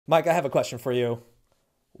Mike, I have a question for you.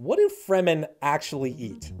 What do Fremen actually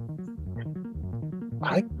eat?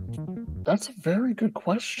 I That's a very good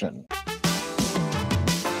question.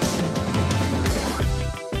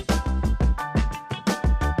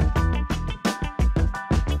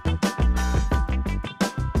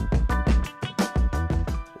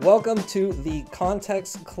 Welcome to the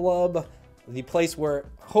Context Club, the place where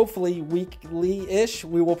hopefully weekly-ish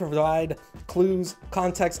we will provide clues,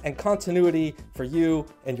 context, and continuity for you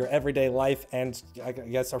and your everyday life and I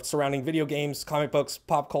guess our surrounding video games, comic books,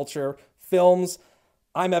 pop culture, films.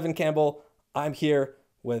 I'm Evan Campbell. I'm here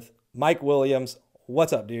with Mike Williams.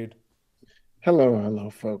 What's up, dude? Hello,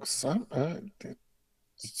 folks.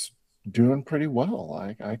 It's doing pretty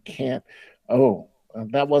well. I can't. Oh,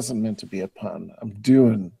 that wasn't meant to be a pun. I'm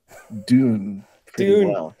doing pretty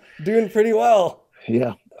Dune, well. doing pretty well.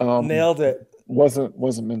 Yeah. Nailed it.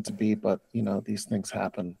 Wasn't meant to be, but these things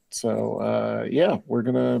happen. So yeah, we're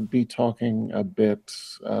gonna be talking a bit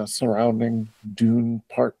surrounding Dune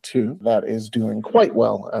Part Two. That is doing quite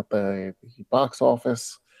well at the box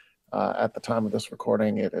office. At the time of this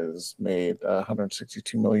recording, it has made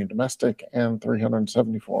 162 million domestic and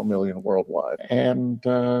 374 million worldwide. And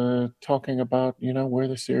talking about where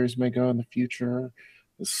the series may go in the future,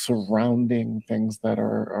 the surrounding things that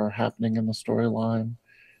are happening in the storyline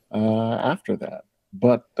after that.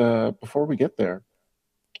 But before we get there,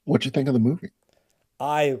 what you think of the movie?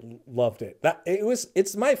 I loved it.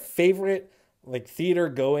 It's my favorite like theater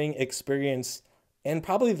going experience in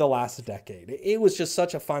probably the last decade. It was just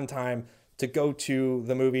such a fun time to go to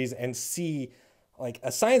the movies and see like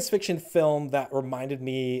a science fiction film that reminded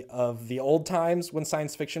me of the old times when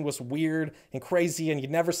science fiction was weird and crazy and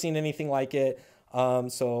you'd never seen anything like it.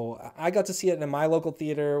 So I got to see it in my local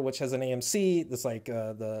theater, which has an AMC. That's like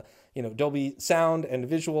the Dolby sound and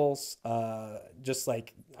visuals. Just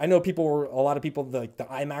like I know a lot of people like the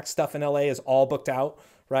IMAX stuff in LA is all booked out,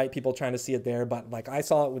 right? People trying to see it there, but like I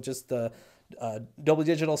saw it with just the Dolby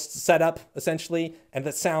Digital setup essentially, and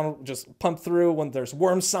the sound just pumped through when there's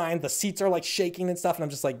worm sign. The seats are like shaking and stuff, and I'm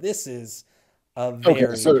just like, this is a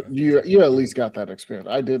Okay, so very you at least got that experience.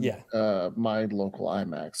 I did yeah. my local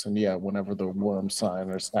IMAX, and yeah, whenever the worm sign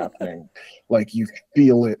is happening, like you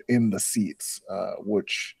feel it in the seats,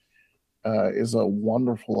 which is a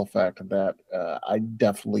wonderful effect that I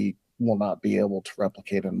definitely will not be able to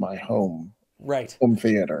replicate in my Right. home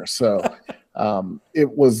theater. So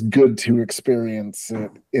it was good to experience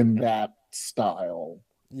it in that style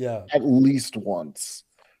Yeah. at least once.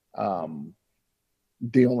 Um,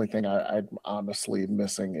 the only thing I'm honestly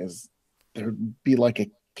missing is there'd be like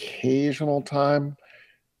occasional time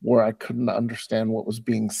where I couldn't understand what was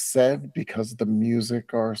being said because the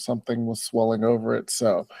music or something was swelling over it.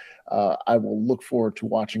 So I will look forward to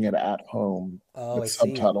watching it at home Oh, with I see.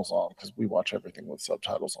 subtitles on because we watch everything with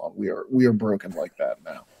subtitles on. We are broken like that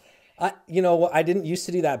now. I didn't used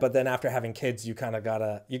to do that, but then after having kids, you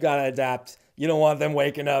gotta adapt. You don't want them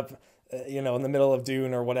waking up, in the middle of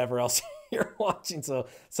Dune or whatever else you're watching. So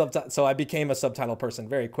I became a subtitle person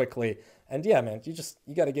very quickly. And yeah, man, you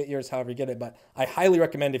got to get yours however you get it. But I highly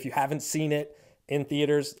recommend if you haven't seen it in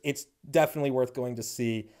theaters, it's definitely worth going to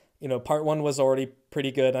see. Part one was already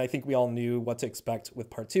pretty good. And I think we all knew what to expect with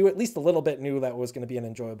part two. At least a little bit knew that it was going to be an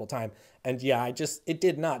enjoyable time. And yeah, it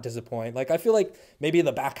did not disappoint. Like I feel like maybe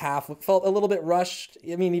the back half felt a little bit rushed.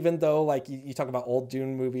 I mean, even though like you talk about old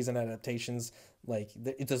Dune movies and adaptations, like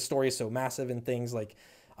the story is so massive and things like.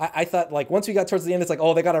 I thought like once we got towards the end, it's like,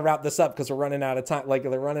 oh, they got to wrap this up because we're running out of time. Like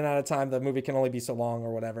they're running out of time. The movie can only be so long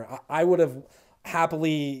or whatever. I would have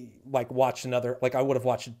happily like watched another. Like I would have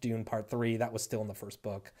watched Dune Part Three. That was still in the first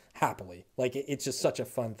book. Happily, like it's just such a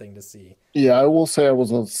fun thing to see. Yeah, I will say I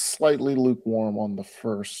was a slightly lukewarm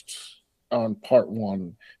on part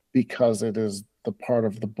one because it is the part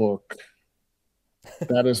of the book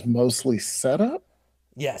that is mostly set up.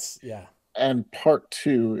 Yes, yeah, And part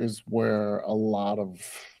two is where a lot of,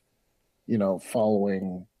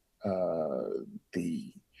 following uh,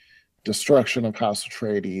 the destruction of House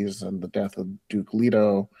Atreides and the death of Duke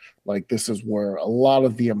Leto, like this is where a lot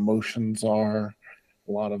of the emotions are,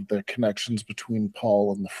 a lot of the connections between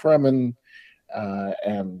Paul and the Fremen,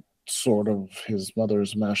 and sort of his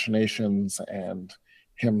mother's machinations and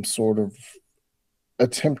him sort of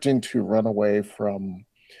attempting to run away from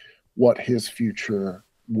what his future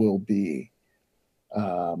will be.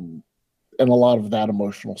 Um, and a lot of that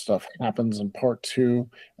emotional stuff happens in part two.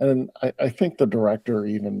 And I think the director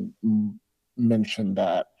even mentioned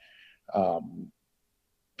that um,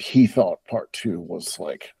 he thought part two was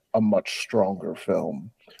like a much stronger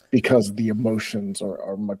film because the emotions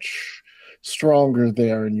are much stronger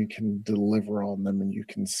there and you can deliver on them and you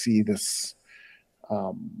can see this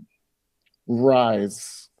um,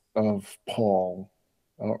 rise of Paul,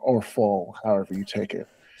 or fall, however you take it.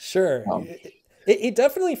 Sure. Um, It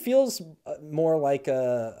definitely feels more like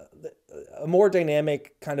a more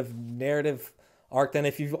dynamic kind of narrative arc than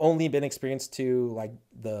if you've only been experienced to like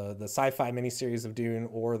the sci-fi miniseries of Dune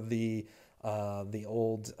or the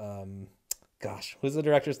old gosh, who's the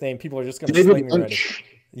director's name? People are just gonna David slay me already. Lynch.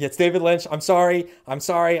 Yeah, it's David Lynch. I'm sorry. I'm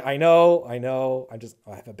sorry. I know. I know.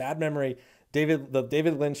 I have a bad memory. The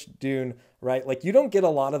David Lynch Dune, right? Like you don't get a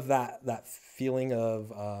lot of that feeling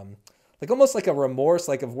of like almost like a remorse,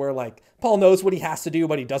 like of where like Paul knows what he has to do,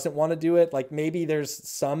 but he doesn't want to do it. Like maybe there's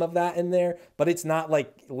some of that in there, but it's not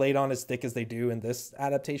like laid on as thick as they do in this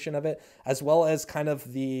adaptation of it, as well as kind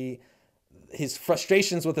of the his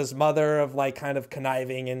frustrations with his mother of like kind of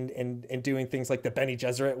conniving and doing things like the Bene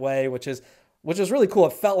Gesserit way, which is really cool.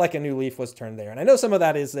 It felt like a new leaf was turned there, and I know some of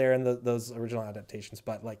that is there in those original adaptations,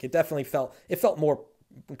 but like it definitely felt more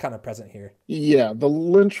kind of present here. Yeah, the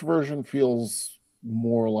Lynch version feels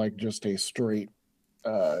more like just a straight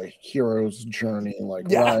hero's journey, like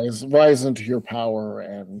Yeah. rise into your power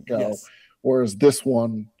and go. Yes. Whereas this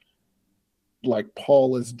one, like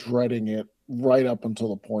Paul is dreading it right up until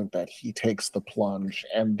the point that he takes the plunge,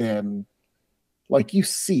 and then like you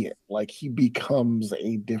see it, like he becomes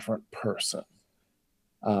a different person.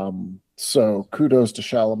 So kudos to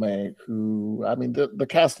Chalamet, who, I mean, the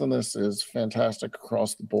cast in this is fantastic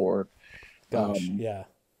across the board. Gosh. Um, Yeah.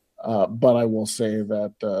 but I will say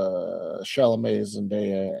that Chalamet,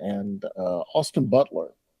 Zendaya, and Austin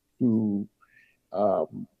Butler, who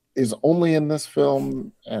is only in this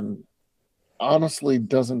film and honestly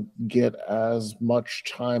doesn't get as much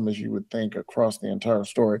time as you would think across the entire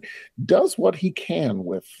story, does what he can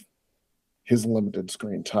with his limited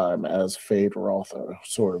screen time as Fade Rotha,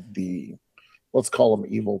 sort of the, let's call him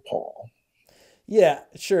evil Paul. Yeah,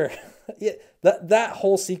 sure. Yeah, that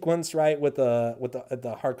whole sequence, right, with the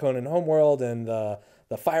Harkonnen homeworld and the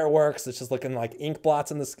fireworks, it's just looking like ink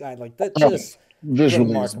blots in the sky, like that, Oh, just visually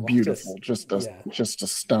is remarkable. beautiful, Just yeah, just a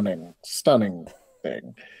stunning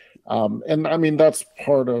thing. And I mean that's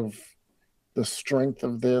part of the strength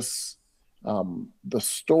of this. The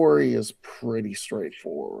story is pretty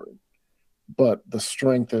straightforward, but the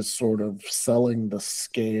strength is sort of selling the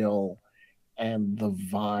scale and the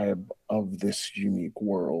vibe of this unique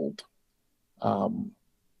world, um,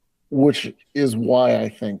 which is why I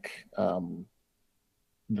think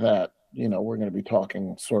that we're going to be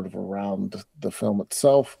talking sort of around the film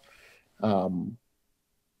itself. Um,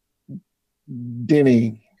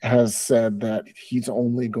 Denny has said that he's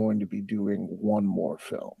only going to be doing one more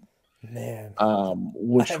film, man, I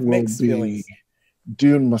which have will mixed be feelings.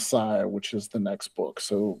 Dune Messiah, which is the next book.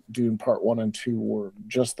 So Dune Part 1 and 2 were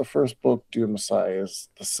just the first book. Dune Messiah is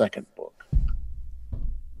the second book.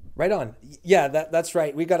 Right on. Yeah, that's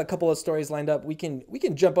right. We got a couple of stories lined up. We can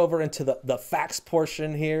jump over into the facts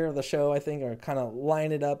portion here of the show, I think, or kind of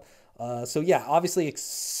line it up. So yeah, obviously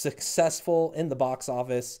successful in the box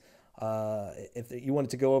office. If you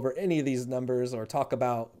wanted to go over any of these numbers or talk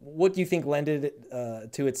about what do you think lended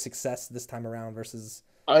it, to its success this time around versus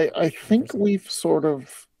I the think first one? we've sort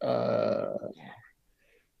of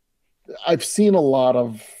I've seen a lot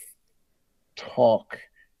of talk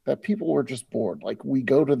that people were just bored. Like we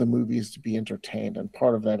go to the movies to be entertained, and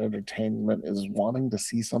part of that entertainment is wanting to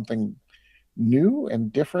see something new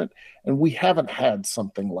and different. And we haven't had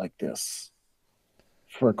something like this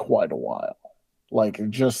for quite a while. Like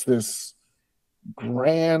just this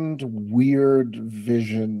grand, weird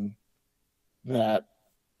vision that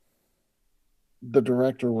the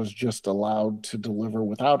director was just allowed to deliver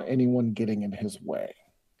without anyone getting in his way.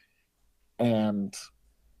 And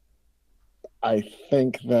I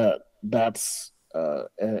think that that's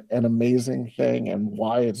an amazing thing, and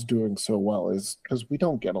why it's doing so well is because we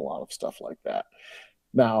don't get a lot of stuff like that.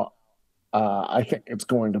 Now, I think it's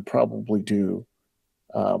going to probably do.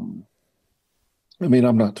 Um, I mean,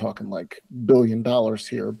 I'm not talking like $1 billion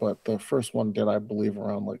here, but the first one did, I believe,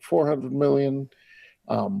 around like 400 million.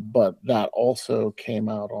 But that also came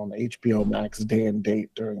out on HBO Max day and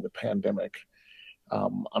date during the pandemic.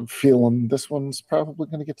 I'm feeling this one's probably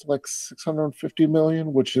going to get to like 650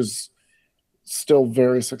 million, which is still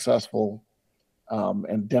very successful,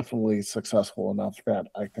 and definitely successful enough that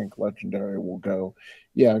I think Legendary will go,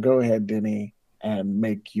 yeah, go ahead, Denny, and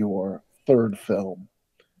make your third film.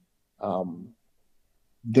 Um,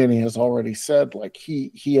 Denny has already said, like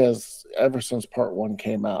he has ever since part one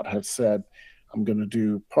came out, has said, I'm going to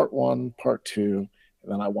do part one, part two,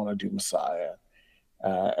 and then I want to do Messiah.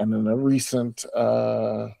 And in a recent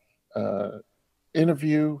uh,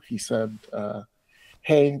 interview, he said,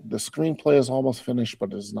 "Hey, the screenplay is almost finished,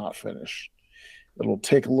 but it's not finished." It'll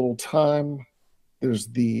take a little time. There's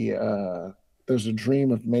the there's a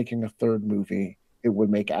dream of making a third movie. It would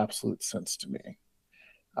make absolute sense to me.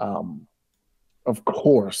 Um, of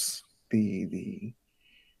course, the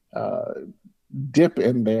uh, dip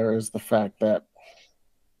in there is the fact that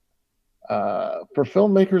for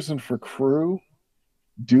filmmakers and for crew,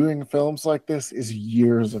 doing films like this is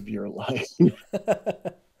years of your life.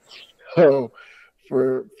 So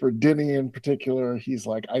for Denny in particular, he's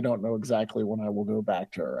like, I don't know exactly when I will go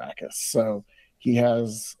back to Arrakis. So he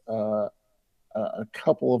has a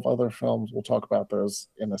couple of other films. We'll talk about those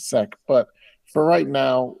in a sec. But for right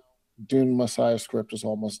now, Dune Messiah script is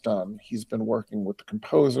almost done. He's been working with the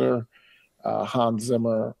composer, Hans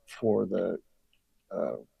Zimmer, for the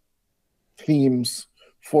uh, themes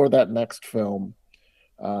for that next film.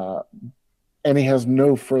 Uh, and he has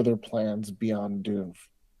no further plans beyond Dune,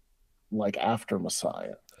 like after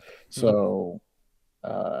Messiah. So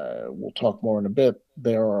we'll talk more in a bit.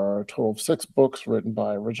 There are a total of 6 books written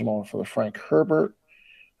by original for the Frank Herbert.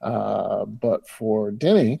 But for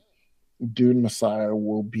Denny, Dune Messiah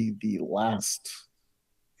will be the last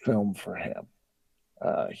film for him.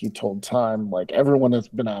 He told Time, like everyone has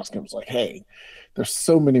been asking, was like, hey, there's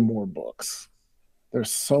so many more books.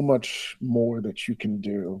 There's so much more that you can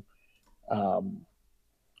do. Um,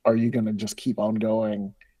 are you going to just keep on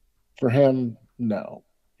going? For him, no.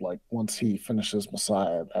 Like once he finishes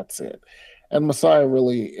Messiah, that's it. And Messiah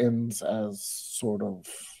really ends as sort of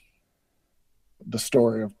the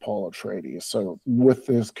story of Paul Atreides. So with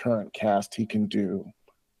his current cast, he can do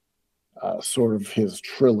sort of his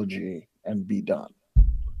trilogy and be done.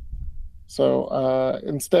 So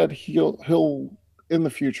instead, he'll in the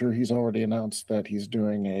future he's already announced that he's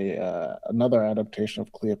doing a another adaptation of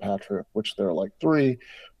Cleopatra, which there are like 3,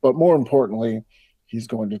 but more importantly, he's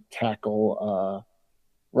going to tackle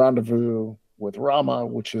Rendezvous with Rama,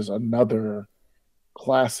 which is another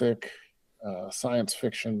classic science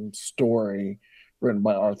fiction story written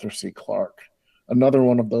by Arthur C. Clarke. Another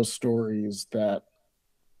one of those stories that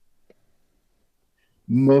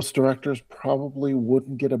most directors probably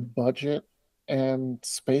wouldn't get a budget and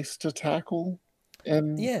space to tackle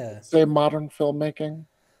in, Yeah. say, modern filmmaking.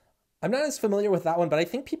 I'm not as familiar with that one, but I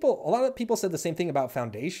think a lot of people said the same thing about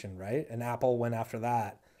Foundation, right? And Apple went after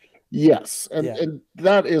that. Yes, and Yeah. and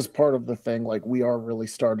that is part of the thing. Like we are really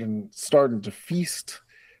starting to feast.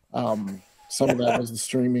 Some of that was the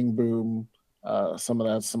streaming boom. Some of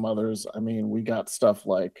that, some others. I mean, we got stuff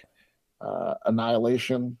like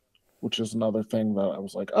Annihilation, which is another thing that I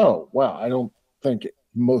was like, oh wow, I don't think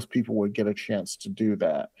most people would get a chance to do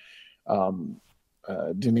that.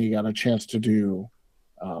 Denis got a chance to do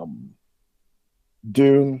um,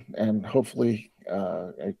 Dune, and hopefully,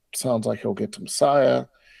 it sounds like he'll get to Messiah.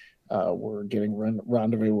 We're getting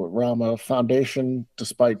Rendezvous with Rama. Foundation,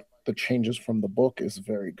 despite the changes from the book, is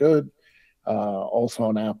very good. Also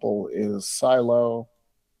on Apple is Silo,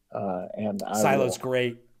 and I Silo's will.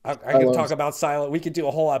 great. I could talk Silo's about Silo. We could do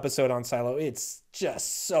a whole episode on Silo. It's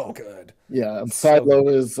just so good. Yeah, and So good. Silo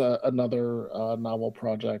is another novel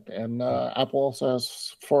project, and Apple also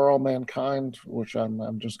has For All Mankind, which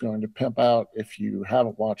I'm just going to pimp out. If you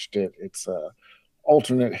haven't watched it, it's a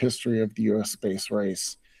alternate history of the U.S. space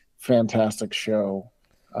race. Fantastic show.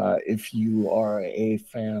 If you are a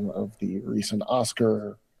fan of the recent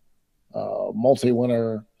Oscar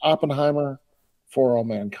multi-winner Oppenheimer, For All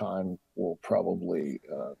Mankind will probably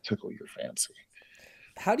tickle your fancy.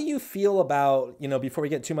 How do you feel about, before we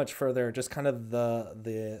get too much further, just kind of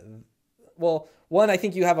well, one, I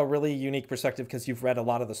think you have a really unique perspective because you've read a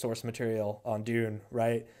lot of the source material on Dune,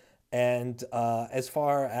 right? And as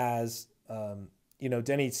far as,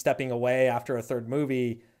 Denny stepping away after a third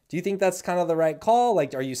movie, do you think that's kind of the right call?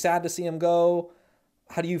 Like, are you sad to see him go?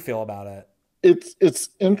 How do you feel about it? It's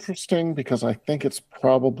interesting because I think it's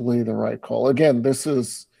probably the right call. Again, this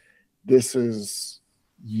is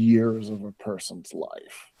years of a person's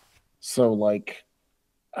life. So like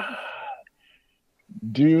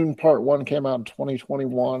Dune Part 1 came out in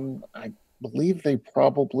 2021. I believe they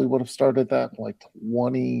probably would have started that in like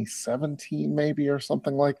 2017 maybe or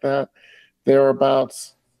something like that.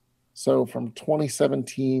 Thereabouts. So from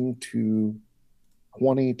 2017 to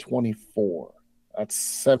 2024, that's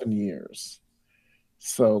 7 years.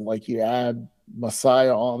 So like you add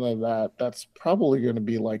Messiah onto that, that's probably going to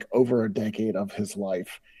be like over a decade of his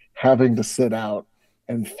life having to sit out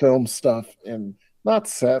and film stuff in not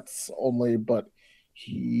sets only, but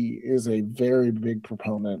he is a very big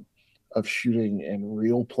proponent of shooting in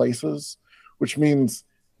real places, which means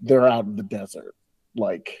they're out in the desert,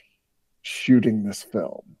 like shooting this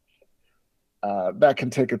film. That can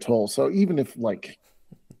take a toll. So even if like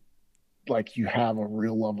you have a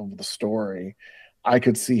real love of the story, I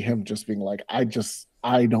could see him just being like, I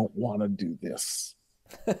don't want to do this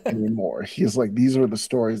anymore. He's like, these are the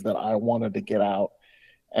stories that I wanted to get out,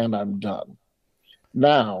 and I'm done.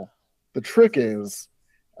 Now, the trick is,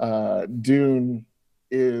 Dune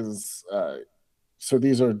is so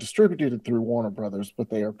these are distributed through Warner Brothers, but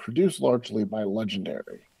they are produced largely by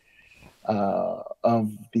Legendary,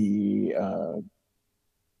 of the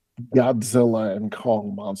Godzilla and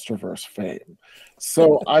Kong MonsterVerse fame.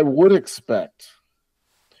 So I would expect,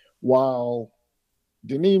 while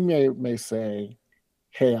Denis may say,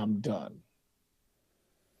 hey, I'm done,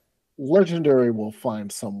 Legendary will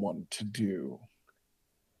find someone to do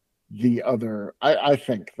the other. I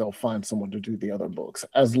think they'll find someone to do the other books,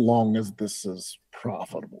 as long as this is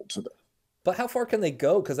profitable to them. But how far can they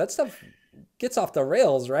go? Because that stuff gets off the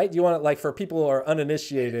rails, right? Do you want to, like, for people who are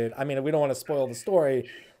uninitiated? I mean, we don't want to spoil the story,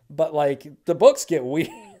 but like the books get weird,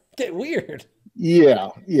 get weird. Yeah,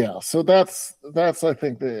 yeah. So that's I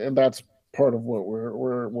think and that's part of what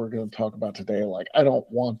we're going to talk about today. Like, I don't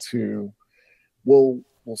want to. We'll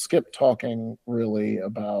skip talking really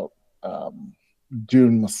about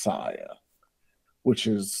Dune Messiah, which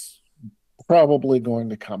is probably going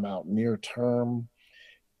to come out near term,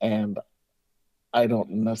 and I don't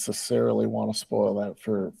necessarily want to spoil that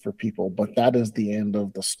for people, but that is the end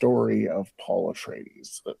of the story of Paul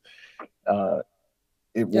Atreides. Uh,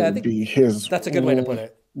 it Yeah, I will think be his that's a good way to put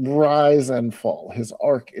it. rise and fall. His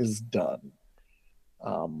arc is done,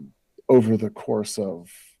 um, over the course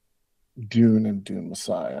of Dune and Dune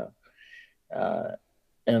Messiah. Uh,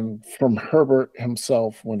 and from Herbert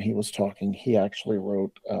himself, when he was talking, he actually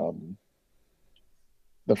wrote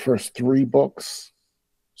the first three books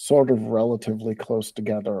sort of relatively close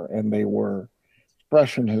together, and they were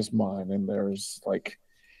fresh in his mind. And there's like,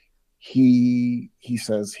 he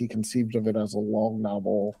says he conceived of it as a long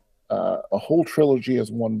novel, a whole trilogy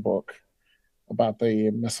as one book about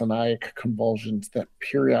the messianic convulsions that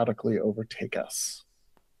periodically overtake us.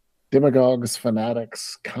 Demagogues,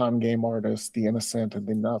 fanatics, con game artists, the innocent and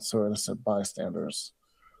the not so innocent bystanders,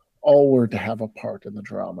 all were to have a part in the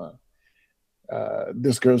drama.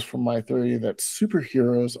 This goes from my theory that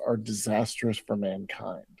superheroes are disastrous for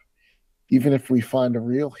mankind. Even if we find a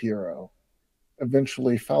real hero,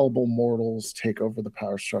 eventually fallible mortals take over the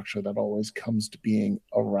power structure that always comes to being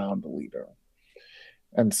around a leader.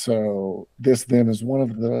 And so this then is one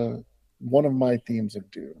of my themes of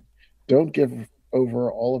Dune. Don't give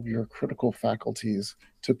over all of your critical faculties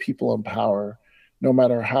to people in power, no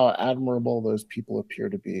matter how admirable those people appear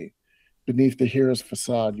to be. Beneath the hero's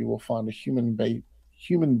facade, you will find a human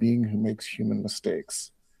being who makes human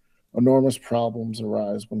mistakes. Enormous problems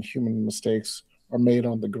arise when human mistakes are made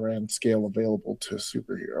on the grand scale available to a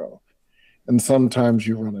superhero. And sometimes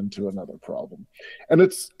you run into another problem. And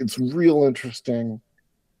it's real interesting.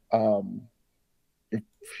 It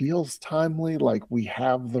feels timely, like we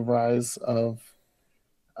have the rise of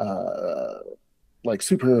uh, like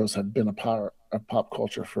superheroes have been a part of pop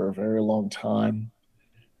culture for a very long time,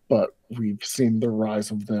 but we've seen the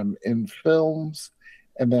rise of them in films.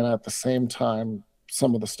 And then at the same time,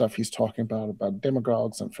 some of the stuff he's talking about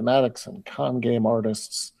demagogues and fanatics and con game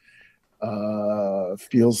artists,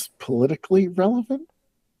 feels politically relevant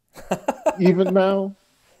even now.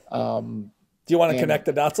 Um, Do you want to and connect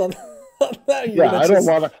the dots on, on that? You're yeah, gonna just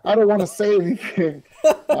I don't want to say anything,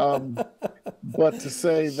 um, but to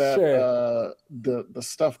say that sure. the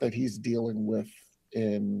stuff that he's dealing with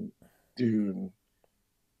in Dune,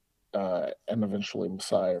 and eventually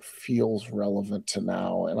Messiah, feels relevant to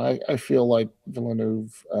now. And I feel like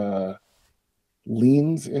Villeneuve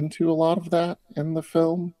leans into a lot of that in the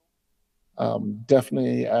film.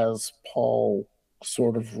 Definitely as Paul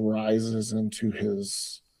sort of rises into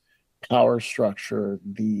his power structure,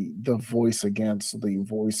 the voice against the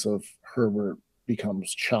voice of Herbert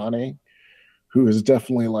becomes Chani, who is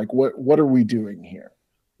definitely like, what are we doing here?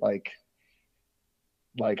 Like,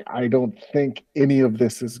 I don't think any of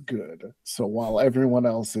this is good. So while everyone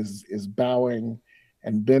else is bowing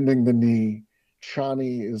and bending the knee,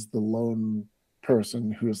 Chani is the lone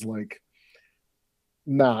person who is like,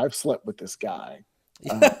 nah, I've slept with this guy.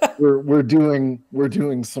 We're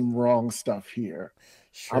doing some wrong stuff here.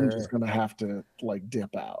 I'm just Sure. gonna have to like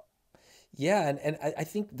dip out. Yeah, and I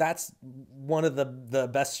think that's one of the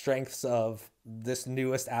best strengths of this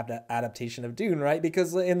newest adaptation of Dune, right?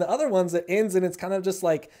 Because in the other ones, it ends and it's kind of just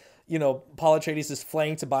like, Paul Atreides is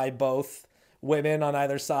flanked by both women on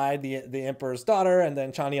either side, the Emperor's daughter and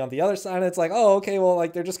then Chani on the other side. And it's like, oh, okay, well,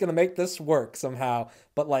 like they're just gonna make this work somehow.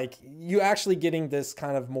 But like you actually getting this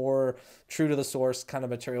kind of more true to the source kind of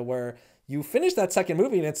material where you finish that second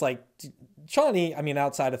movie and it's like Chani, I mean,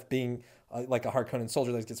 outside of being like a Harkonnen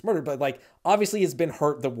soldier that gets murdered, but like obviously has been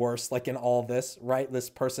hurt the worst, like in all this, right? This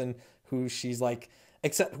person who she's like,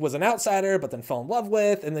 except was an outsider, but then fell in love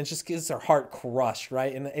with, and then just gets her heart crushed,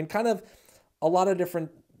 right? And kind of a lot of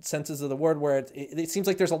different senses of the word where it seems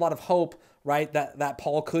like there's a lot of hope, right? That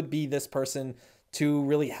Paul could be this person to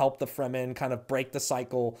really help the Fremen kind of break the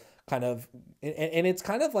cycle, kind of, and it's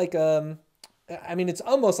kind of like I mean, it's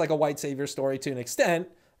almost like a white savior story to an extent,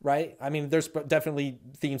 right? I mean, there's definitely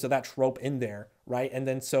themes of that trope in there, right? And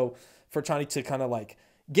then so for Chani to kind of like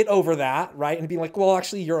get over that, right? And be like, well,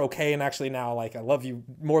 actually, you're okay. And actually now, like, I love you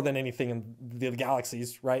more than anything in the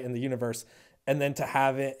galaxies, right? In the universe. And then to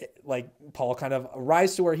have it, like, Paul kind of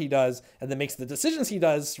rise to where he does and then makes the decisions he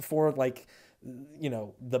does for, like, you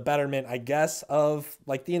know, the betterment, I guess, of,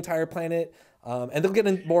 like, the entire planet. And they'll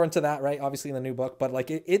get more into that, right? Obviously in the new book, but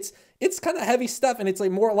like it's kind of heavy stuff, and it's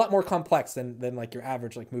like a lot more complex than like your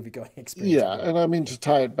average like movie going experience. Yeah, and I mean to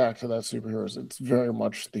tie it back to that superheroes, it's very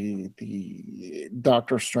much the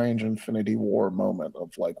Doctor Strange Infinity War moment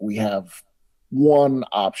of like we have one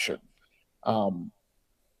option, um,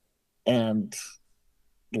 and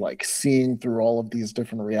like seeing through all of these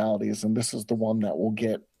different realities, and this is the one that will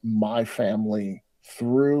get my family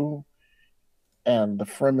through and the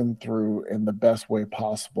Fremen through in the best way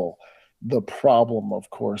possible. The problem, of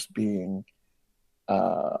course, being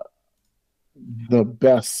uh, the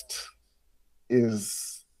best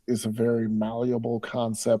is a very malleable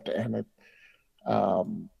concept, and it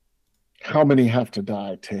um, how many have to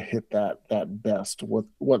die to hit that best with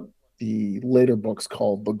what the later books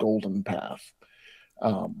called the golden path.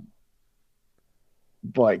 Um,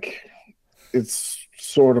 like it's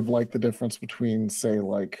sort of like the difference between say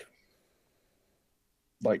like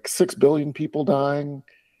 6 billion people dying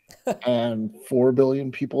and 4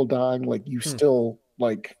 billion people dying. Like you Hmm. still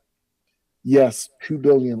like yes, 2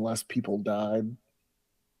 billion less people died,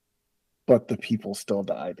 but the people still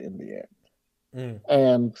died in the end.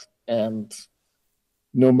 Mm. And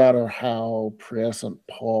no matter how prescient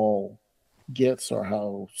Paul gets or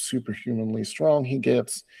how superhumanly strong he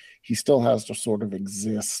gets, he still has to sort of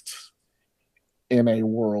exist in a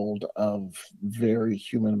world of very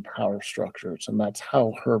human power structures. And that's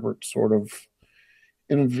how Herbert sort of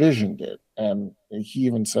envisioned it. And he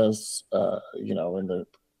even says, you know, in the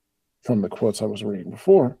from the quotes I was reading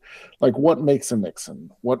before, like what makes a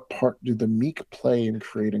Nixon? What part do the meek play in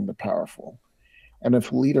creating the powerful? And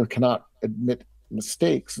if a leader cannot admit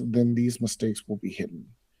mistakes, then these mistakes will be hidden.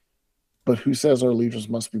 But who says our leaders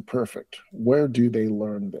must be perfect? Where do they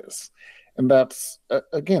learn this? And that's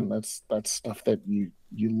again, that's stuff that you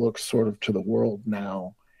look sort of to the world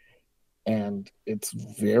now, and it's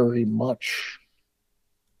very much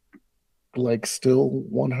like still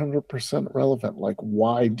 100% relevant. Like,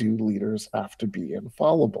 why do leaders have to be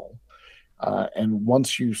infallible? And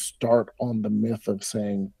once you start on the myth of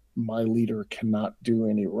saying my leader cannot do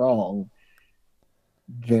any wrong,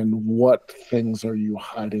 then what things are you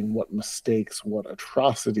hiding? What mistakes, what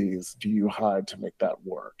atrocities do you hide to make that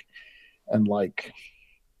work? And like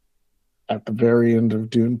at the very end of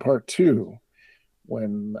Dune Part Two,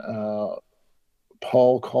 when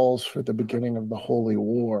Paul calls for the beginning of the Holy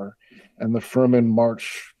War, and the Fremen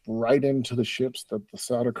march right into the ships that the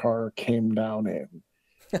Sardaukar came down in.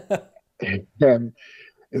 And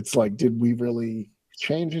it's like, did we really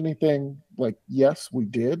change anything? Like, yes, we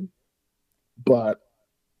did, but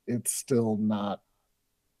it's still not,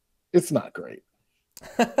 it's not great.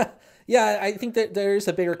 Yeah, I think that there's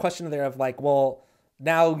a bigger question there of like, well,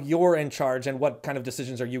 now you're in charge, and what kind of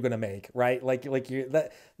decisions are you going to make, right? Like you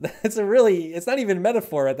that that's a really, it's not even a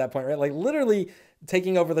metaphor at that point, right? Like literally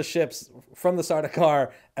taking over the ships from the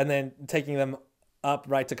Sardaukar and then taking them up,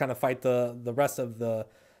 right, to kind of fight the rest of the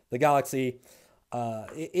galaxy.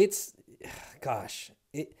 It's gosh,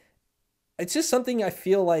 it's just something I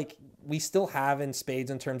feel like we still have in spades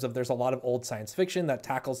in terms of there's a lot of old science fiction that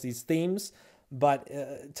tackles these themes, but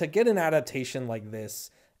to get an adaptation like this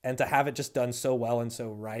and to have it just done so well and so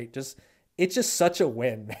right, just it's just such a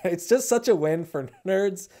win. It's just such a win for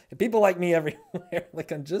nerds and people like me everywhere.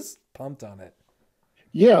 Like I'm just pumped on it.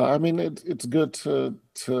 Yeah, I mean it's good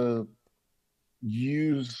to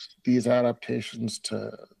use these adaptations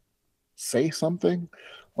to say something.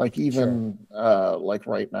 Like Sure. even like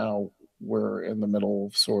right now we're in the middle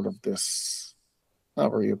of sort of this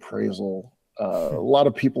not reappraisal. A lot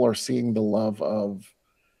of people are seeing the love of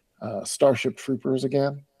Starship Troopers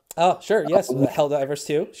again. Oh, sure. Yes. Helldivers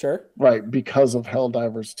too. Sure. Right, because of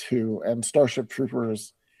Helldivers 2 and Starship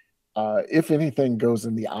Troopers, if anything, goes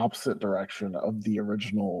in the opposite direction of the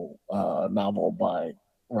original novel by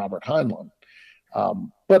Robert Heinlein.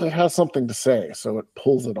 But it has something to say, so it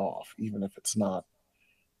pulls it off, even if it's not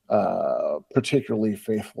particularly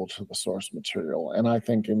faithful to the source material. And I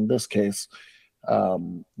think in this case,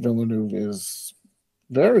 Villeneuve is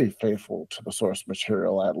very faithful to the source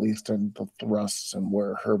material, at least in the thrusts and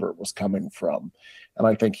where Herbert was coming from. And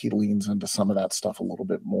I think he leans into some of that stuff a little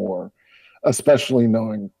bit more, especially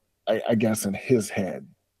knowing, I guess, in his head.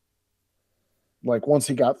 Like once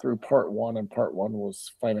he got through part one and part one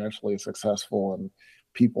was financially successful and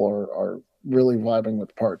people are really vibing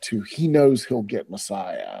with part two, he knows he'll get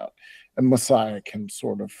Messiah out. And Messiah can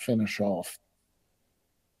sort of finish off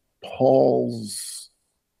Paul's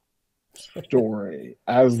story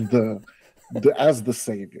as the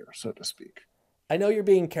savior, so to speak. I know you're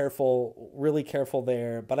being careful, really careful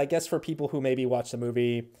there, but I guess for people who maybe watch the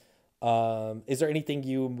movie, is there anything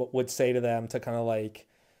you would say to them to kind of like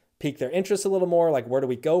pique their interest a little more? Like, where do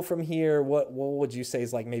we go from here? What would you say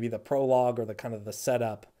is like maybe the prologue or the kind of the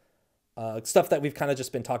setup, stuff that we've kind of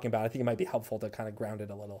just been talking about? I think it might be helpful to kind of ground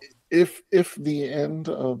it a little. If the end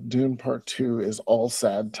of Dune Part Two is all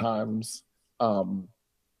sad times,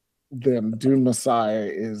 then Dune Messiah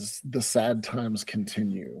is the sad times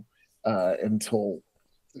continue until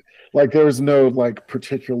like there's no like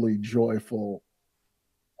particularly joyful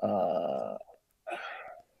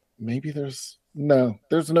maybe there's no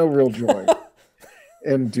real joy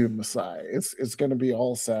in Dune Messiah. It's going to be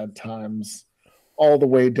all sad times all the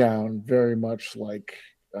way down, very much like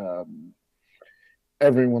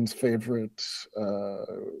everyone's favorite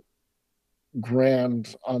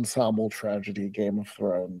grand ensemble tragedy, Game of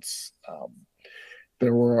Thrones.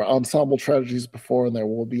 There were ensemble tragedies before and there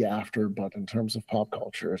will be after, but in terms of pop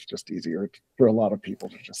culture, it's just easier for a lot of people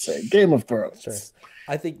to just say Game of Thrones. Sure.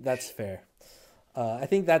 I think that's fair. I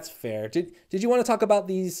think that's fair. Did you want to talk about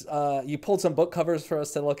these? You pulled some book covers for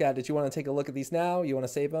us to look at. Did you want to take a look at these now? You want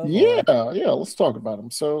to save them? Yeah, yeah. Let's talk about them.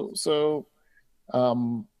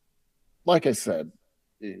 Um, like I said,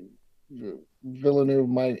 Villeneuve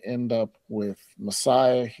might end up with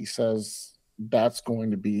Messiah. He says that's going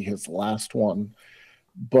to be his last one.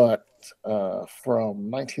 But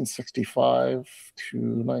from 1965 to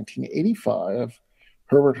 1985,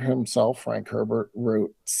 Herbert himself, Frank Herbert,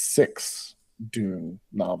 wrote 6 Dune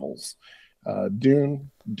novels.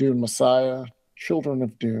 Dune, Dune Messiah, Children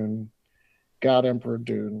of Dune, God Emperor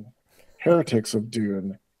Dune, Heretics of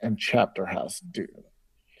Dune, and Chapter House Dune.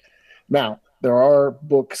 Now, there are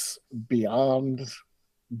books beyond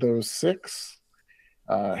those 6.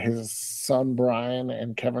 His son Brian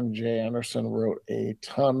and Kevin J. Anderson wrote a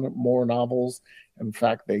ton more novels. In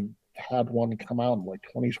fact, they had one come out in like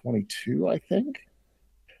 2022, I think.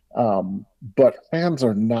 But fans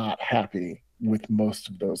are not happy with most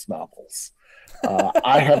of those novels.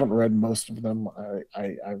 I haven't read most of them.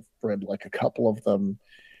 I've read like a couple of them,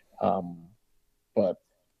 but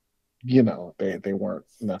they weren't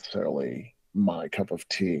necessarily my cup of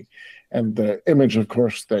tea. And the image, of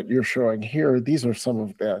course, that you're showing here, these are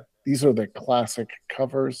the classic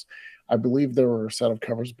covers. I believe there were a set of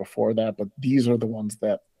covers before that, but these are the ones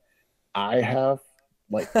that I have,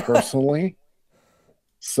 like personally.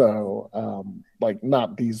 So, like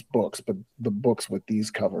not these books, but the books with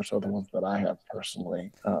these covers are the ones that I have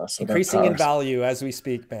personally. So increasing in value as we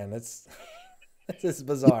speak, man. It's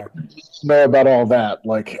bizarre. Know about all that?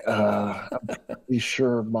 Like, I'm pretty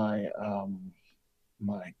sure my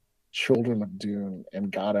Children of Dune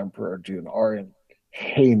and God Emperor Dune are in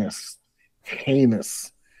heinous,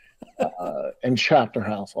 and Chapter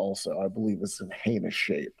House also, I believe, is in heinous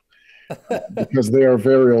shape because they are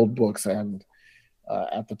very old books and.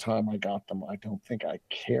 At the time I got them, I don't think I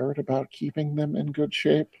cared about keeping them in good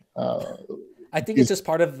shape. I think it's just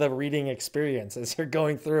part of the reading experience as you're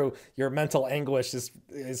going through. Your mental anguish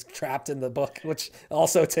is trapped in the book, which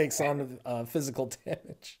also takes on physical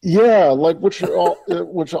damage. Yeah, like which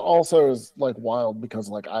also is like wild because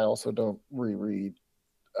like I also don't reread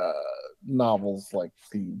novels like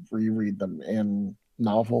reread them in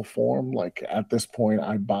novel form. Like at this point,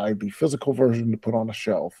 I buy the physical version to put on a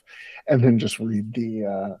shelf, and then just read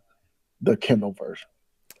the Kindle version.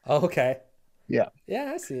 Oh, okay. Yeah.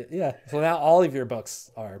 Yeah, I see it. Yeah. So now all of your books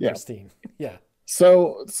are pristine. Yeah.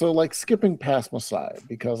 So like skipping past Messiah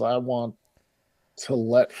because I want to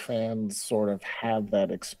let fans sort of have that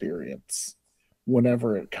experience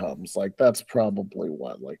whenever it comes. Like that's probably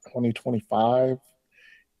what, like 2025.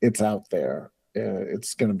 It's out there.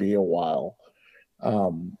 It's going to be a while.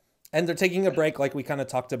 And they're taking a break, like we kind of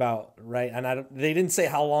talked about, right? And they didn't say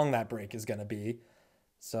how long that break is going to be,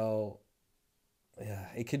 so yeah,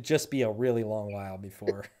 it could just be a really long while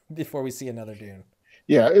before we see another Dune.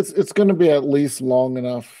 Yeah, it's going to be at least long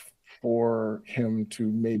enough for him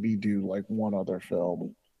to maybe do like one other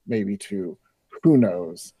film, maybe two, who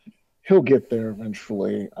knows? he'll get there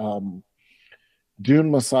eventually.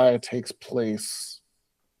 Dune Messiah takes place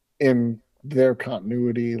in their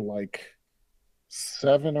continuity, like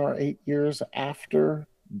 7 or 8 years after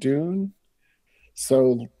Dune.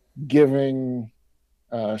 So giving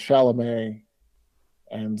Chalamet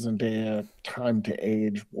and Zendaya time to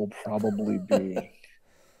age will probably be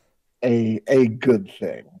a good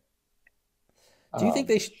thing. Do you think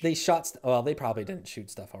Um, they shot? Well, they probably didn't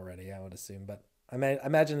shoot stuff already, I would assume, but I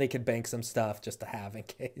imagine they could bank some stuff just to have in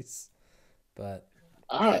case. But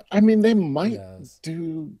I mean, they who might knows?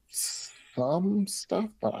 do some stuff,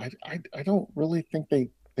 but I don't really think they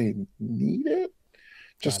need it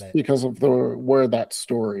Got just it. because of the where that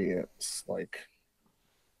story is. Like,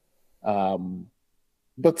 um,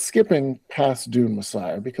 but skipping past Dune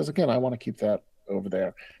Messiah, because again, I want to keep that over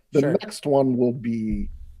there. The Sure. next one will be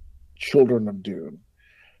Children of Dune,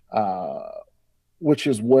 uh, which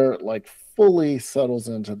is where it like fully settles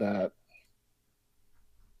into that.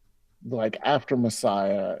 Like after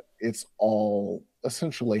Messiah, it's all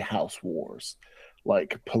essentially house wars,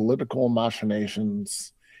 like political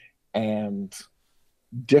machinations and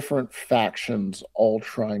different factions all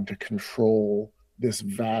trying to control this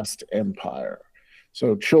vast empire.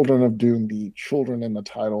 So, Children of Dune, the children in the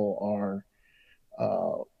title are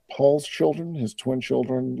Paul's children, his twin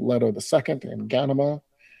children, Leto the Second and Ganima.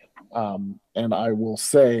 And I will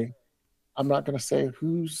say, I'm not going to say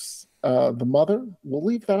who's the mother. We'll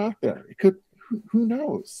leave that out there. It could, who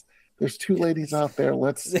knows? There's two ladies out there. At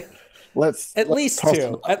Let's least toss it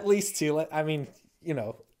two. up. At least two. I mean, you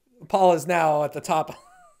know, Paul is now at the top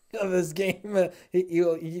of his game.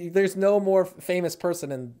 There's no more famous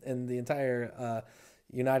person in the entire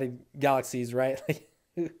United Galaxies, right?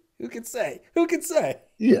 Like, who could say? Who could say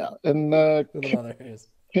Yeah, and who the mother is?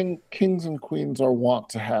 kings and queens are wont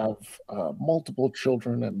to have multiple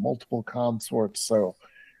children and multiple consorts, so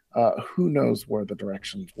who knows where the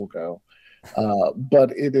directions will go.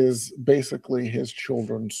 But it is basically his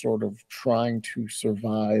children sort of trying to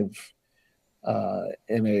survive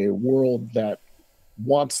in a world that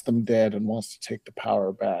wants them dead and wants to take the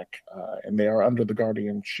power back. And they are under the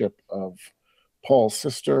guardianship of Paul's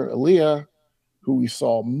sister, Aaliyah, who we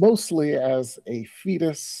saw mostly as a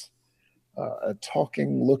fetus, a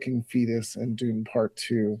talking looking fetus in Dune Part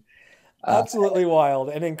 2. Uh, Absolutely wild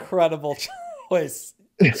and incredible choice.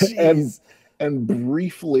 and Jeez. and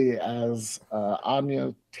briefly as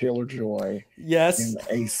Anya Taylor Joy Yes.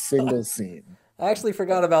 in a single scene. I actually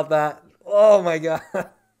forgot about that. Oh my god. That's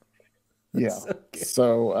Yeah. so good.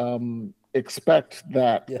 So expect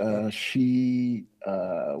that Yeah. she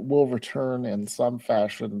will return in some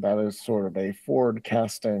fashion. That is sort of a forward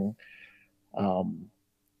casting. Um,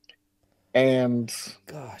 and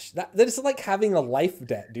Gosh, that is like having a life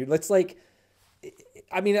debt, dude. It's like,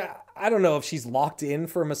 I mean, I don't know if she's locked in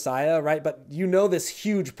for Messiah, right? But you know this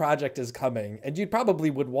huge project is coming, and you probably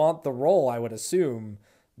would want the role, I would assume.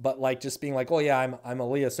 But like just being like, oh yeah, I'm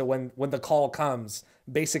Aaliyah. So when the call comes,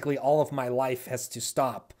 basically all of my life has to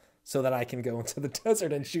stop so that I can go into the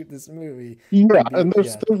desert and shoot this movie yeah, and be and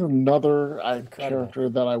there's yeah, there's another incredible. character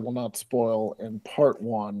that I will not spoil in part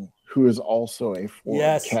one who is also a forward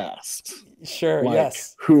Yes, cast, sure, like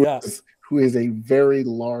yes, yeah. who is a very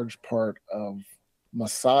large part of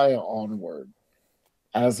Messiah onward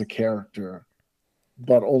as a character,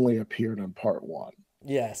 but only appeared in part one.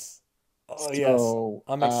 Yes. Oh yes. So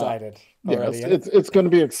I'm excited yeah, already. And it's going to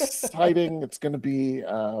be exciting. It's going to be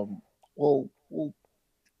well,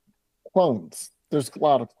 clones. There's a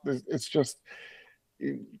lot of it's just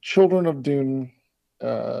Children of Dune.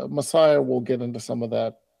 Messiah will get into some of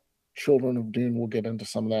that. Children of Dune will get into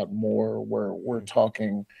some of that more. Where we're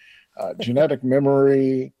talking genetic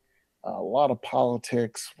memory, a lot of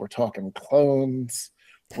politics. We're talking clones.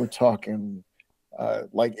 We're talking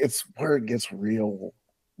like it's where it gets real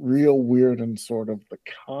weird and sort of the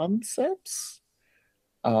concepts.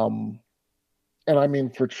 Um, and I mean,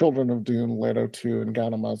 for Children of Dune, Leto 2 and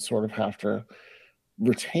Ganima sort of have to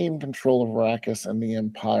retain control of Arrakis and the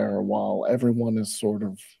Empire while everyone is sort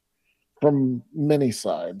of from many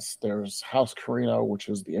sides. There's House Carino, which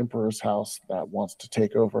is the Emperor's house that wants to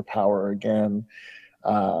take over power again.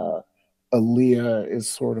 Uh, Aaliyah is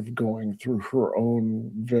sort of going through her own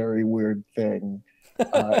very weird thing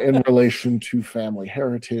in relation to family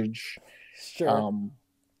heritage. sure. Um,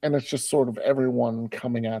 and it's just sort of everyone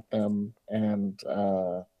coming at them and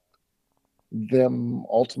them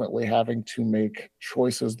ultimately having to make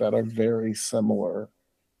choices that are very similar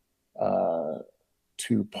uh,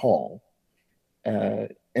 to Paul.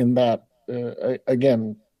 In that,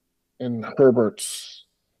 again, in Herbert's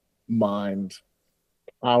mind,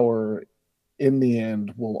 power in the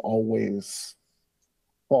end will always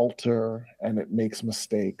falter and it makes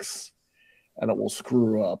mistakes and it will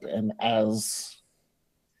screw up. And as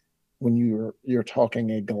when you're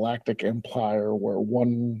talking a galactic empire where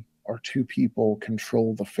one or two people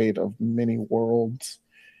control the fate of many worlds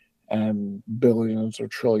and billions or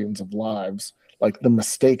trillions of lives, like the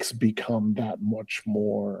mistakes become that much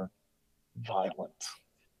more violent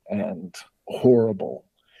and horrible.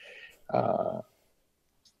 Uh,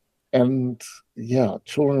 and yeah,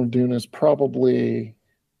 Children of Dune is probably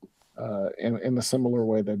in the similar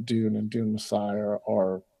way that Dune and Dune Messiah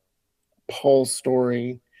are Paul's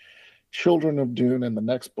story. Children of Dune in the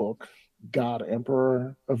next book, God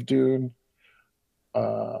Emperor of Dune,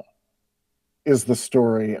 uh, is the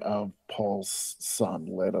story of Paul's son,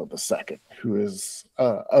 Leto II, who is,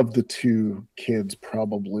 of the two kids,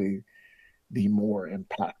 probably the more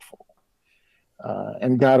impactful.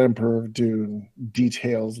 And God Emperor of Dune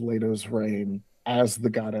details Leto's reign as the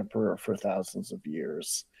God Emperor for thousands of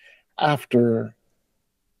years after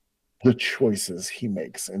the choices he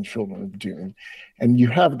makes in Children of Dune. And you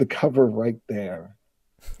have the cover right there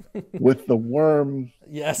with the worm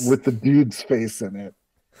Yes. with the dude's face in it.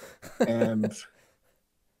 And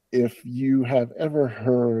if you have ever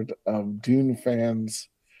heard of Dune fans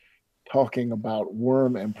talking about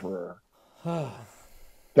Worm Emperor,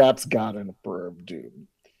 that's God Emperor of Dune.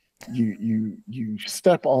 You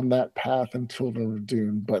step on that path in Children of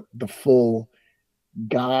Dune, but the full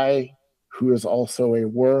guy who is also a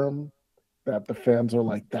worm that the fans are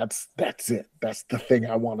like, that's it. That's the thing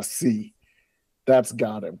I want to see. That's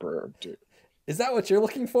God Emperor of Dune. Is that what you're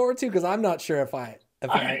looking forward to? Because I'm not sure if I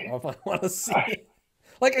want to see it.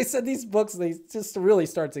 Like I said, these books, they just really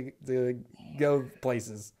start to go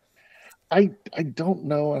places. I don't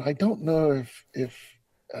know, and I don't know if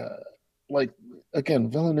uh, like again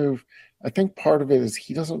Villeneuve. I think part of it is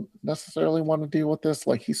he doesn't necessarily want to deal with this.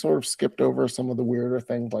 Like he sort of skipped over some of the weirder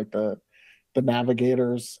things, like the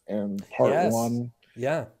navigators in part Yes. one,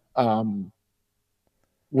 Yeah. um,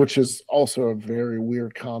 which is also a very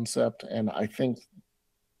weird concept. And I think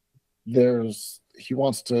he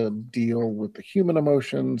wants to deal with the human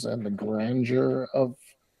emotions and the grandeur of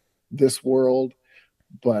this world,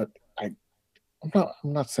 but I'm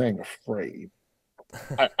not saying afraid.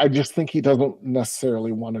 I just think he doesn't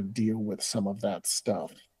necessarily want to deal with some of that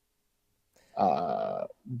stuff uh, How,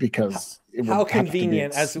 because it how would have to be,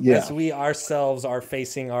 convenient yeah, as we ourselves are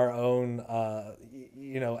facing our own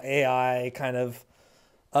AI kind of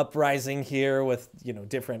uprising here with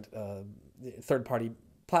different third party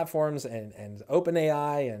platforms and open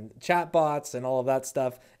AI and chatbots and all of that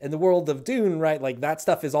stuff. In the world of Dune, right? Like that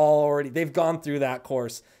stuff is all already, they've gone through that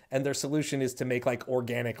course, and their solution is to make like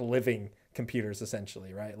organic living computers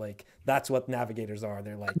essentially, right? Like that's what navigators are.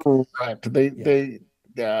 They're like, correct.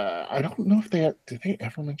 yeah, I don't know if did they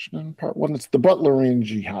ever mention it in part one. It's the Butlerian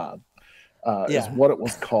Jihad, is yeah. what it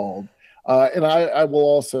was called. And I will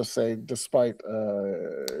also say, despite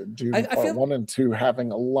Dune I Part feel One and Two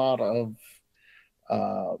having um,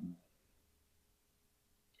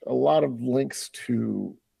 a lot of links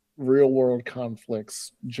to real world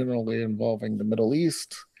conflicts, generally involving the Middle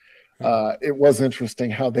East. It was interesting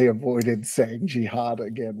how they avoided saying jihad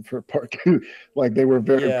again for part two. Like they were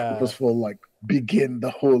very yeah. purposeful, like begin the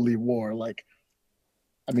holy war. Like,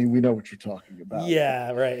 I mean, we know what you're talking about. Like,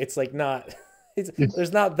 Yeah, right. It's like not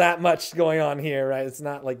there's not that much going on here, right? It's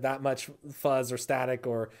not like that much fuzz or static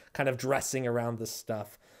or kind of dressing around this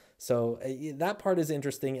stuff. So that part is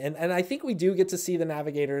interesting, and I think we do get to see the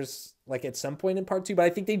navigators like at some point in part two, but I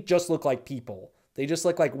think they just look like people. They just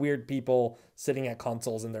look like weird people sitting at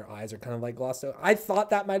consoles, and their eyes are kind of like glossed out. I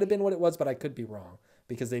thought that might have been what it was, but I could be wrong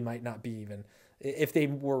because they might not be even. If they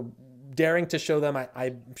were daring to show them,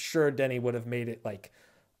 I'm sure Denny would have made it like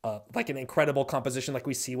an incredible composition like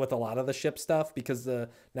we see with a lot of the ship stuff, because the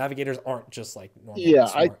navigators aren't just like normal yeah,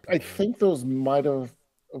 smart I people, right? think those might have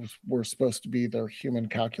were supposed to be their human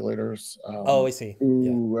calculators. Oh, I see.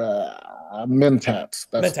 Yeah. Mentats.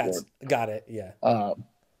 That's the Mentats. word. Got it. Yeah. Uh,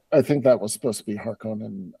 I think that was supposed to be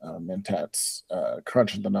Harkonnen Mentats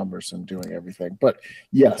crunching the numbers and doing everything. But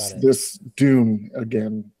yes, Got it. this Dune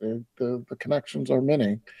again, the connections are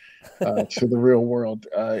many to the real world.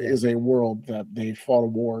 Yeah. Is a world that they fought a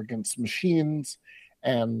war against machines,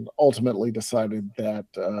 and ultimately decided that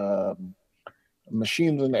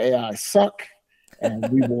machines and AI suck, and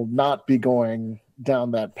we will not be going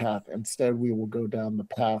down that path. Instead, we will go down the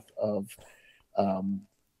path of um,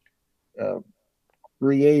 uh,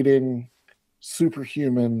 creating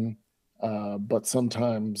superhuman, but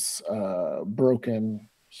sometimes broken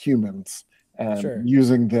humans, and Sure.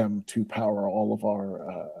 using them to power all of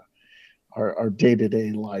our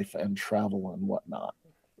day-to-day life and travel and whatnot.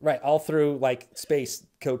 Right, all through like space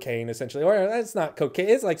cocaine essentially, or that's not cocaine.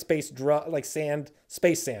 It's like space drug, like sand,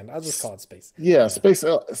 space sand. I'll just call it space. Yeah, Yeah, space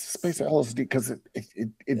LSD because it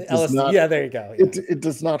does LSD. not Yeah, there you go. Yeah, it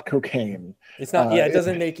does not cocaine. it's not. Yeah, it It,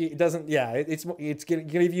 doesn't make you. It doesn't. Yeah, it's gonna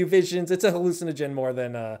give you visions. It's a hallucinogen more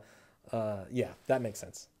than yeah, that makes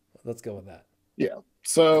sense. Let's go with that. yeah.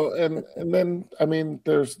 So and then I mean,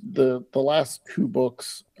 there's the last two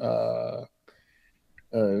books.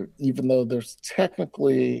 Even though there's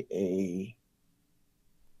technically a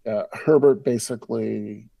Herbert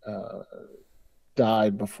basically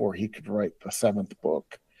died before he could write the seventh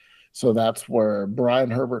book. So that's where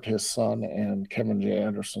Brian Herbert, his son, and Kevin J.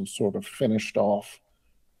 Anderson sort of finished off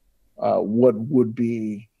what would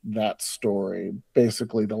be that story.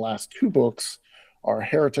 Basically, the last two books are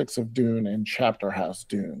Heretics of Dune and Chapter House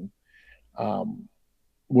Dune, um,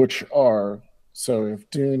 which are so if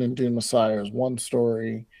Dune and Dune Messiah is one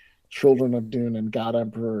story, Children of Dune and God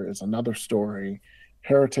Emperor is another story,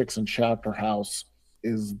 Heretics and Chapter House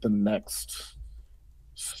is the next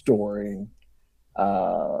story,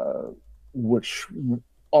 uh, which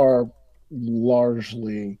are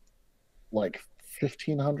largely like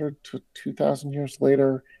 1500 to 2000 years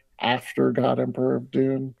later after God Emperor of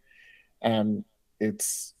Dune. And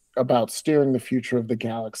it's about steering the future of the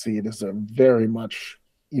galaxy. It is a very much,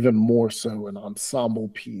 even more so, an ensemble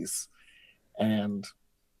piece. And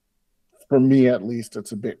for me, at least,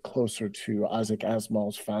 it's a bit closer to Isaac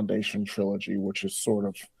Asimov's Foundation trilogy, which is sort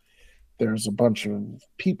of there's a bunch of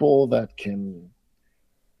people that can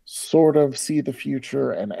sort of see the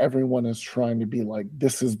future, and everyone is trying to be like,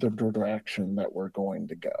 this is the direction that we're going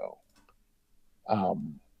to go,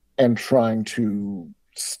 um, and trying to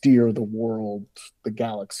steer the world, the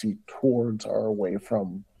galaxy, towards or away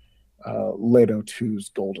from Leto 2's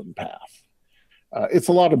golden path. It's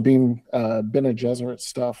a lot of Bene Gesserit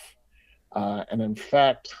stuff, and in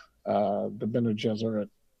fact, the Bene Gesserit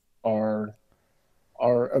are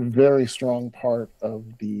a very strong part of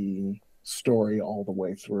the story all the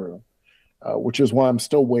way through, which is why I'm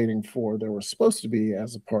still waiting for. There was supposed to be,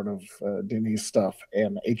 as a part of Denis stuff,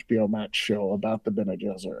 an HBO Max show about the Bene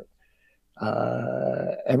Gesserit,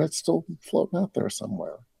 and it's still floating out there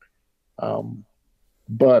somewhere. Um,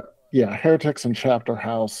 but yeah, Heretics and Chapter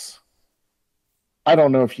House. I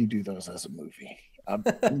don't know if you do those as a movie. I'm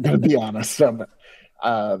going to be honest.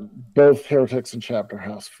 Both Heretics and Chapter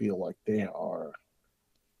House feel like they are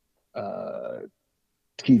uh,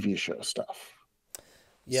 TV show stuff.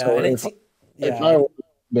 Yeah, So and it's if yeah. I were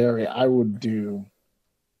Barry, I would do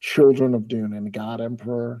Children of Dune and God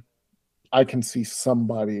Emperor. I can see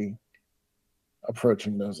somebody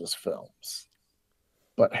approaching those as films,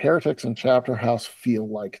 but Heretics and Chapter House feel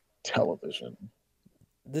like television.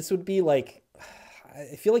 This would be like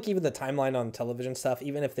I feel like even the timeline on television stuff,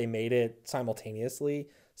 even if they made it simultaneously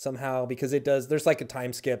somehow, because it does, there's like a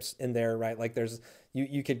time skips in there, right? Like there's,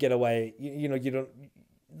 you could get away, you know, you don't,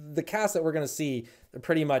 the cast that we're going to see, they're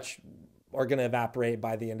pretty much are going to evaporate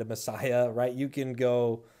by the end of Messiah, right? You can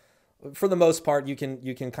go, for the most part, you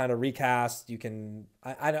can kind of recast, you can,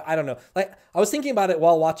 I don't know. Like I was thinking about it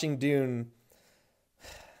while watching Dune.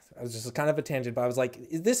 I was just kind of a tangent, but I was like,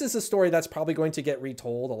 this is a story that's probably going to get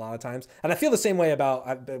retold a lot of times. And I feel the same way about,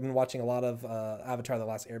 I've been watching a lot of Avatar: The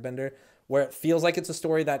Last Airbender, where it feels like it's a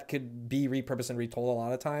story that could be repurposed and retold a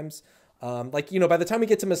lot of times. Like, you know, by the time we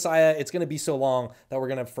get to Messiah, it's going to be so long that we're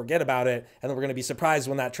going to forget about it. And then we're going to be surprised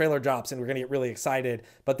when that trailer drops and we're going to get really excited.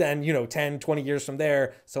 But then, you know, 10, 20 years from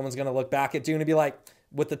there, someone's going to look back at Dune and be like,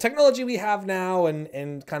 with the technology we have now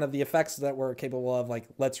and kind of the effects that we're capable of, like,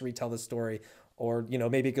 let's retell this story. Or, you know,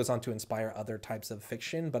 maybe it goes on to inspire other types of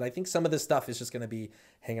fiction. But I think some of this stuff is just going to be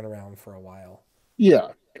hanging around for a while. Yeah,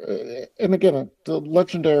 and again, the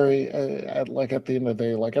legendary, like at the end of the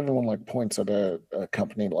day, like everyone like points at a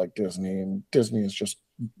company like Disney, and Disney is just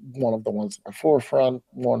one of the ones at the forefront.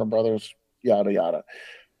 Warner Brothers, yada yada.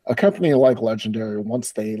 A company like Legendary,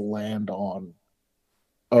 once they land on,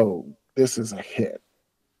 oh, this is a hit,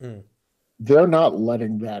 Mm. they're not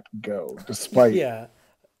letting that go, despite Yeah.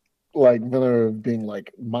 like Villeneuve being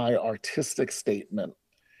like, my artistic statement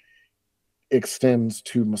extends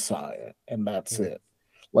to Messiah, and that's Mm. it.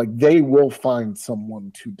 Like they will find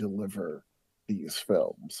someone to deliver these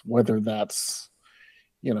films, whether that's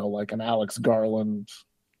like an Alex Garland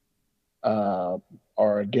uh,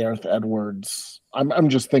 or a Gareth Edwards. I'm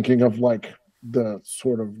just thinking of like the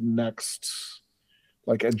sort of next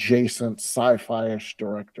like adjacent sci-fi-ish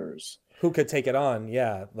directors. Who could take it on?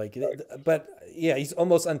 Yeah. Like, but yeah, he's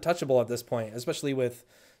almost untouchable at this point, especially with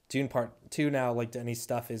Dune Part 2 now. Like, Denny's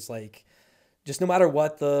stuff is like, just no matter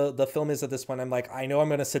what the film is at this point, I'm like, I know I'm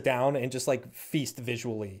going to sit down and just like feast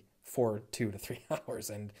visually for 2 to 3 hours,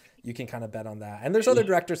 and you can kind of bet on that. And there's other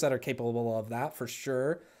directors that are capable of that for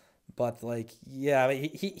sure, but like, yeah,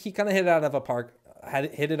 he kind of hit it out of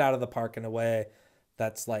the park in a way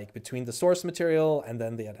that's like between the source material and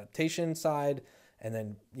then the adaptation side, and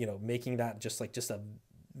then, you know, making that just a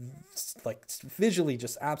like visually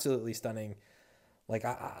just absolutely stunning. Like,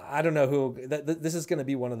 I don't know who this is going to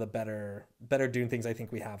be one of the better Dune things I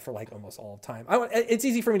think we have for like almost all time. It's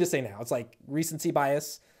easy for me to say now. It's like recency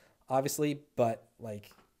bias, obviously, but like,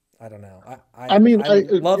 I don't know. I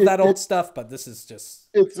love that old stuff, but this is just,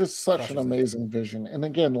 it's just such an amazing vision. And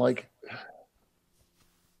again, like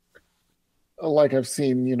I've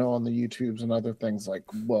seen, you know, on the YouTubes and other things, like,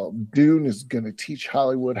 well, Dune is going to teach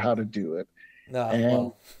Hollywood how to do it.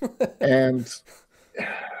 And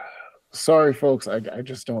sorry, folks, I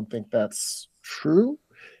just don't think that's true,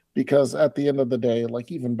 because at the end of the day,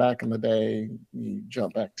 like even back in the day, you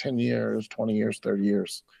jump back 10 years, 20 years, 30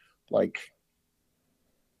 years, like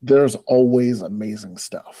there's always amazing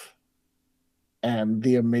stuff. And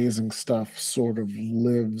the amazing stuff sort of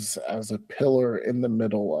lives as a pillar in the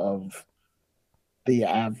middle of the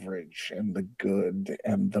average and the good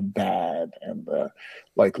and the bad and the,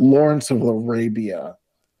 like, Lawrence of Arabia,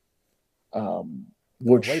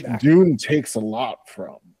 which Dune takes a lot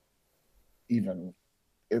from. Even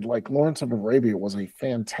it, like, Lawrence of Arabia was a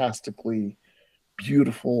fantastically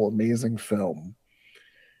beautiful, amazing film.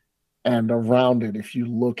 And around it, if you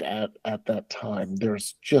look at that time,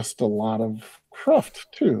 there's just a lot of cruft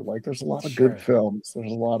too. Like, there's a lot of good films.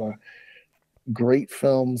 There's a lot of great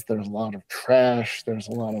films. There's a lot of trash. There's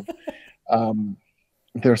a lot of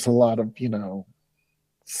you know,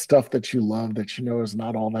 stuff that you love that you know is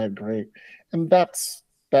not all that great. And that's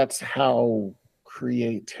how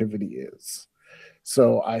creativity is.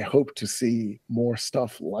 So I hope to see more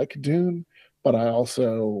stuff like Dune, but I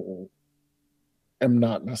also am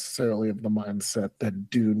not necessarily of the mindset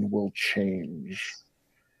that Dune will change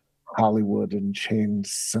Hollywood and change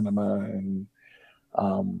cinema. And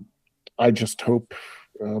I just hope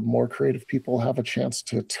more creative people have a chance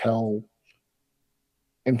to tell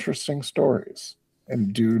interesting stories.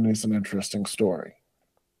 And Dune is an interesting story.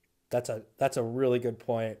 That's a really good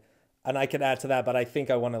point. And I could add to that, but I think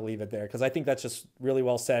I want to leave it there because I think that's just really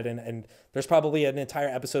well said. And there's probably an entire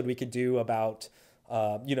episode we could do about,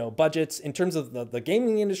 you know, budgets in terms of the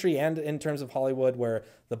gaming industry and in terms of Hollywood, where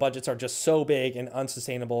the budgets are just so big and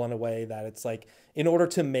unsustainable in a way that it's like, in order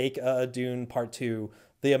to make a Dune Part 2,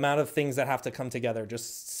 the amount of things that have to come together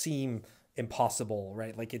just seem impossible,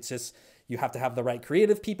 right? Like, it's just, you have to have the right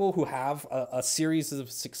creative people who have a series of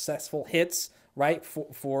successful hits, right?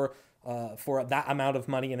 For that amount of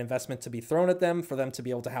money and investment to be thrown at them, for them to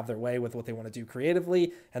be able to have their way with what they want to do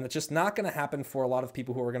creatively. And it's just not going to happen for a lot of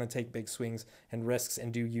people who are going to take big swings and risks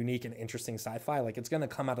and do unique and interesting sci-fi. Like, it's going to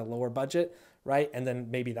come at a lower budget, right? And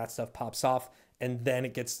then maybe that stuff pops off, and then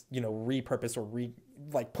it gets, you know, repurposed or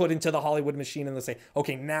like put into the Hollywood machine, and they'll say,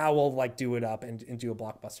 okay, now we'll like do it up and do a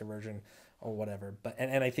blockbuster version or whatever. But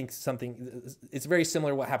and I think it's very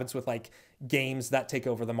similar what happens with like games that take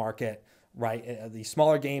over the market, right? The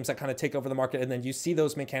smaller games that kind of take over the market, and then you see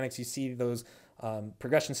those mechanics, you see those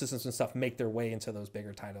progression systems and stuff make their way into those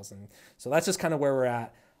bigger titles. And so that's just kind of where we're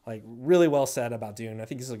at. Like, really well said about Dune. I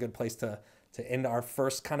think this is a good place to end our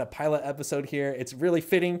first kind of pilot episode here. It's really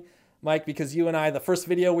fitting, Mike, because you and I, the first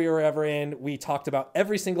video we were ever in, we talked about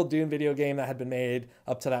every single Dune video game that had been made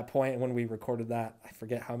up to that point when we recorded that. I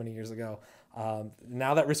forget how many years ago.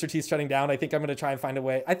 Now that Rooster Teeth's shutting down, I think I'm going to try and find a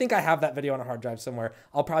way. I think I have that video on a hard drive somewhere.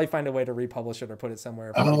 I'll probably find a way to republish it or put it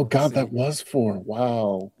somewhere. Oh, God, that was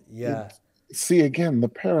wow. Yeah. See, again, the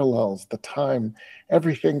parallels, the time,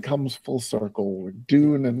 everything comes full circle.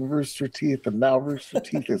 Dune and Rooster Teeth, and now Rooster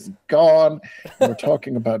Teeth is gone. And we're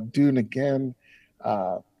talking about Dune again.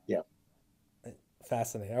 Yeah.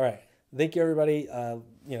 Fascinating. All right. Thank you, everybody.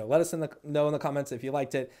 You know, let us know in the comments if you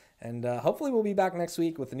liked it. And hopefully we'll be back next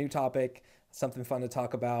week with a new topic, something fun to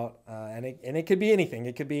talk about. And it could be anything.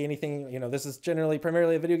 It could be anything. You know, this is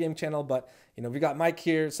primarily a video game channel, but, you know, we got Mike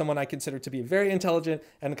here, someone I consider to be very intelligent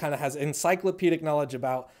and kind of has encyclopedic knowledge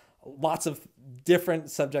about lots of different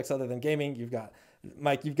subjects other than gaming. You've got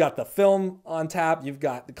Mike, you've got the film on tap, you've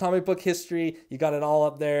got the comic book history, you got it all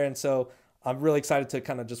up there. And so I'm really excited to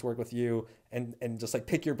kind of just work with you and just like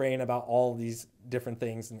pick your brain about all these different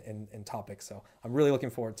things and topics. So I'm really looking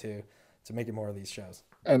forward to making more of these shows.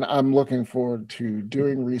 And I'm looking forward to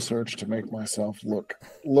doing research to make myself look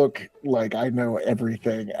like I know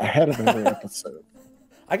everything ahead of every episode.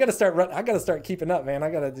 I got to start keeping up, man.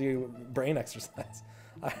 I got to do brain exercise.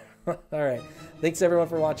 All right. Thanks everyone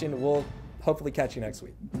for watching. We'll hopefully catch you next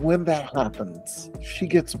week. When that happens, she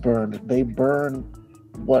gets burned. They burn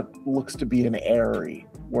what looks to be an aerie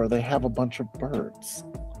where they have a bunch of birds.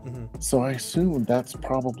 So I assume that's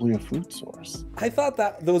probably a food source. I thought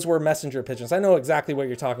that those were messenger pigeons. I know exactly what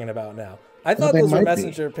you're talking about now. I thought they those were might be.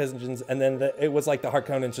 messenger pigeons, and then it was like the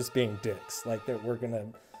Harkonnens just being dicks, like that we're gonna,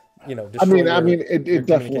 destroy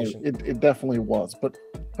it definitely was, but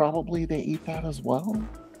probably they eat that as well.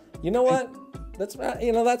 You know what? That's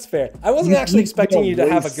fair. I wasn't actually expecting you to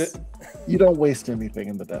have a good. You don't waste anything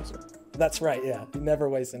in the desert. That's right. Yeah, you never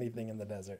waste anything in the desert.